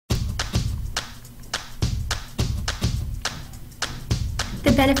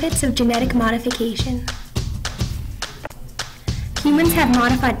The benefits of genetic modification. Humans have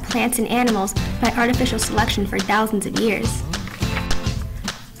modified plants and animals by artificial selection for thousands of years.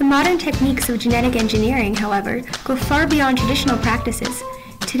 The modern techniques of genetic engineering, however, go far beyond traditional practices.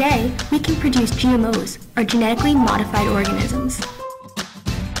 Today, we can produce GMOs, or genetically modified organisms.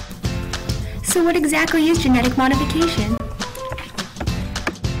 So what exactly is genetic modification?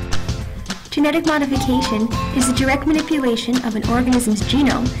 Genetic modification is the direct manipulation of an organism's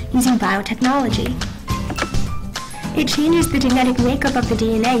genome using biotechnology. It changes the genetic makeup of the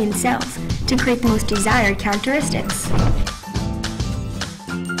DNA in cells to create the most desired characteristics.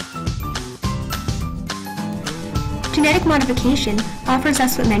 Genetic modification offers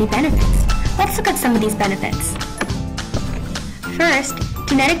us with many benefits. Let's look at some of these benefits. First,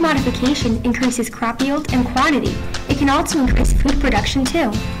 genetic modification increases crop yield and quantity. It can also increase food production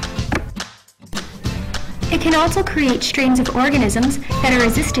too. It can also create strains of organisms that are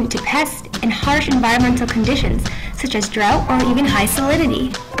resistant to pests and harsh environmental conditions, such as drought or even high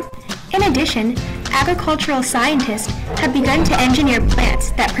salinity. In addition, agricultural scientists have begun to engineer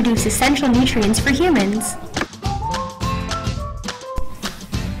plants that produce essential nutrients for humans.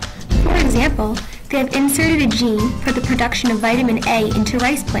 For example, they have inserted a gene for the production of vitamin A into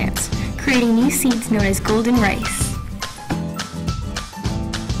rice plants, creating new seeds known as golden rice.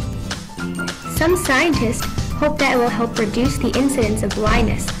 Some scientists hope that it will help reduce the incidence of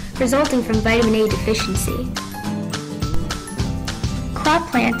blindness resulting from vitamin A deficiency. Crop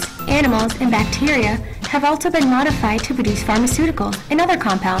plants, animals, and bacteria have also been modified to produce pharmaceuticals and other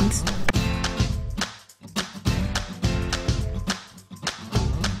compounds.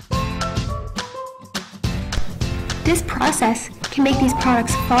 This process can make these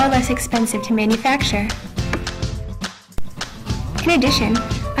products far less expensive to manufacture. In addition,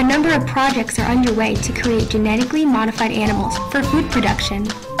 a number of projects are underway to create genetically modified animals for food production.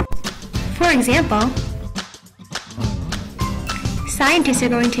 For example, scientists are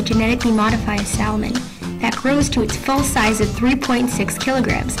going to genetically modify a salmon that grows to its full size of 3.6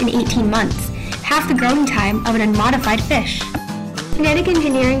 kilograms in 18 months, half the growing time of an unmodified fish. Genetic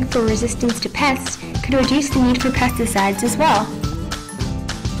engineering for resistance to pests could reduce the need for pesticides as well.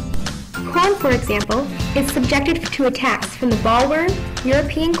 Corn, for example, is subjected to attacks from the bollworm,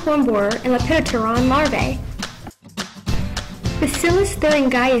 European corn borer, and lepidopteran larvae. Bacillus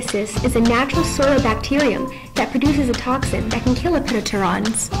thuringiensis is a natural soil bacterium that produces a toxin that can kill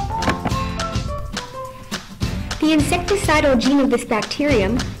lepidopterans. The insecticidal gene of this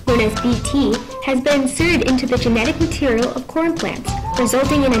bacterium, known as Bt, has been inserted into the genetic material of corn plants,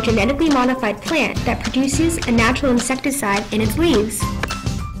 resulting in a genetically modified plant that produces a natural insecticide in its leaves.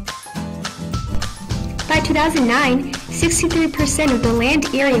 By 2009, 63% of the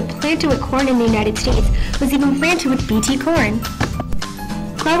land area planted with corn in the United States was even planted with Bt corn.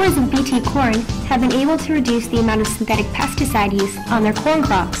 Growers of Bt corn have been able to reduce the amount of synthetic pesticide use on their corn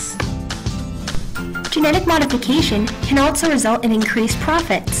crops. Genetic modification can also result in increased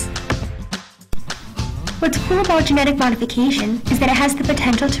profits. What's cool about genetic modification is that it has the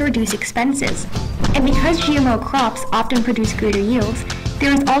potential to reduce expenses. And because GMO crops often produce greater yields,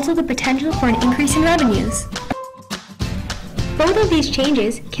 there is also the potential for an increase in revenues. Both of these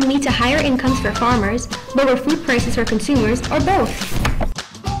changes can lead to higher incomes for farmers, lower food prices for consumers, or both.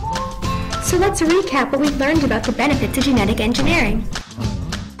 So let's recap what we've learned about the benefits of genetic engineering.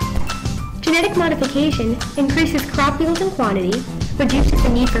 Genetic modification increases crop yield and quantity, reduces the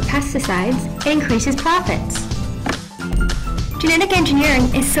need for pesticides, and increases profits. Genetic engineering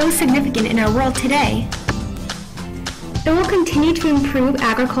is so significant in our world today. It will continue to improve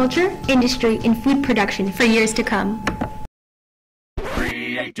agriculture, industry, and food production for years to come.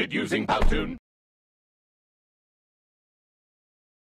 Created using Powtoon.